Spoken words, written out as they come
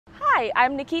Hi,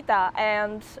 I'm Nikita,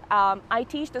 and I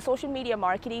teach the social media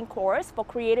marketing course for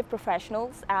creative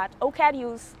professionals at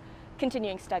OCAD's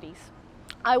continuing studies.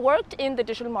 I worked in the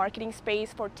digital marketing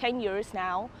space for 10 years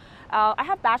now. I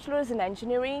have bachelor's in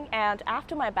engineering, and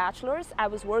after my bachelor's, I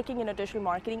was working in a digital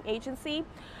marketing agency.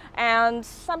 And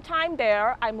sometime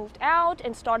there, I moved out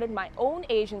and started my own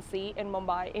agency in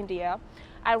Mumbai, India.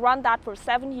 I ran that for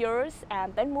 7 years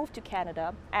and then moved to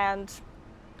Canada. And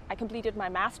I completed my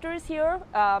master's here,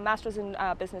 master's in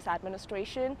business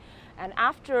administration, and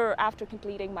after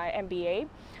completing my MBA,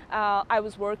 I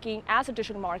was working as a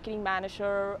digital marketing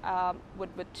manager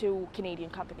with 2 Canadian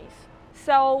companies.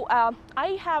 So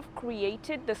I have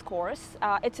created this course.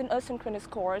 It's an asynchronous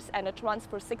course, and it runs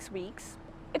for 6 weeks.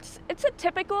 It's a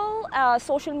typical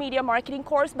social media marketing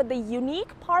course, but the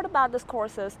unique part about this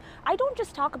course is I don't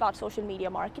just talk about social media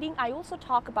marketing, I also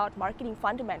talk about marketing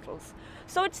fundamentals.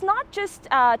 So it's not just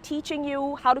teaching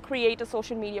you how to create a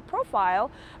social media profile,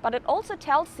 but it also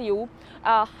tells you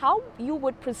how you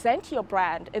would present your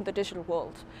brand in the digital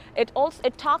world. It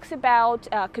talks about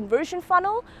conversion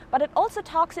funnel, but it also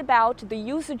talks about the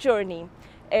user journey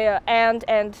and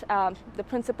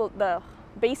the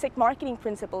basic marketing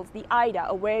principles, the IDA,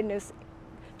 awareness,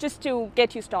 just to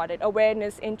get you started,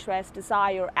 awareness, interest,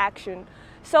 desire, action.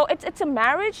 So it's a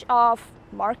marriage of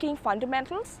marketing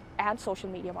fundamentals and social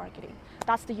media marketing.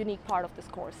 That's the unique part of this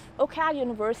course. OCAD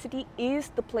University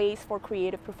is the place for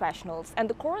creative professionals, and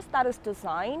the course that is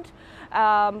designed,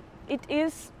 it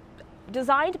is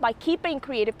designed by keeping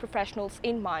creative professionals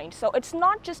in mind. So it's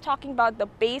not just talking about the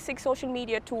basic social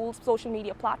media tools, social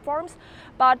media platforms,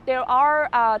 but there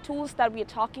are tools that we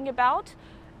are talking about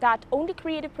that only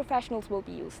creative professionals will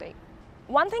be using.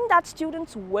 One thing that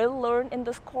students will learn in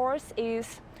this course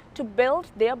is to build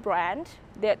their brand,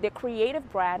 their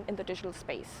creative brand in the digital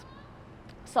space.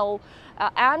 So,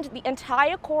 and the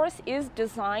entire course is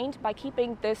designed by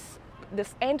keeping this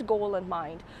end goal in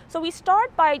mind. So we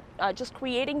start by just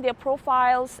creating their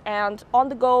profiles, and on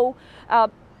the go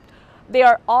they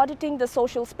are auditing the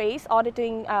social space,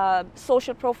 auditing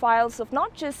social profiles of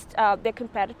not just their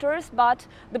competitors, but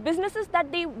the businesses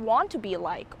that they want to be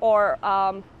like or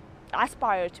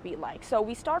aspire to be like. So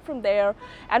we start from there,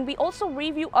 and we also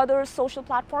review other social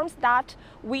platforms that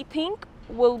we think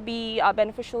will be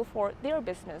beneficial for their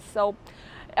business. So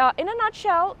in a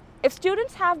nutshell, if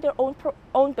students have their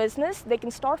own business, they can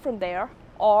start from there,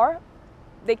 or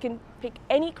they can pick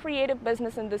any creative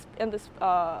business in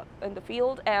the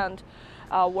field and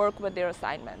work with their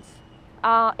assignments.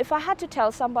 If I had to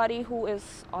tell somebody who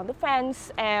is on the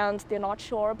fence and they're not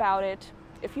sure about it,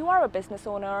 if you are a business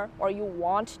owner or you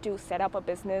want to set up a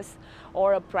business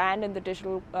or a brand in the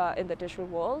digital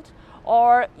world,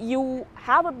 or you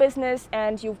have a business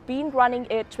and you've been running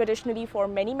it traditionally for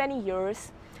many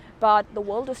years, but the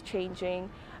world is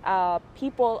changing.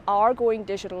 People are going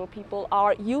digital. People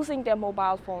are using their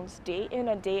mobile phones day in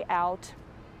and day out.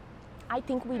 I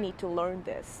think we need to learn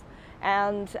this.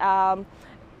 And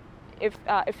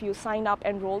if you sign up,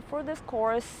 enroll for this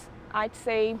course, I'd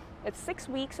say it's 6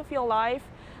 weeks of your life.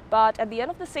 But at the end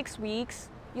of the 6 weeks,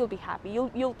 you'll be happy.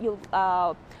 You'll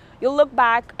look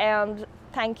back and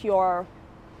thank your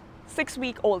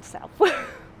 6-week-old self.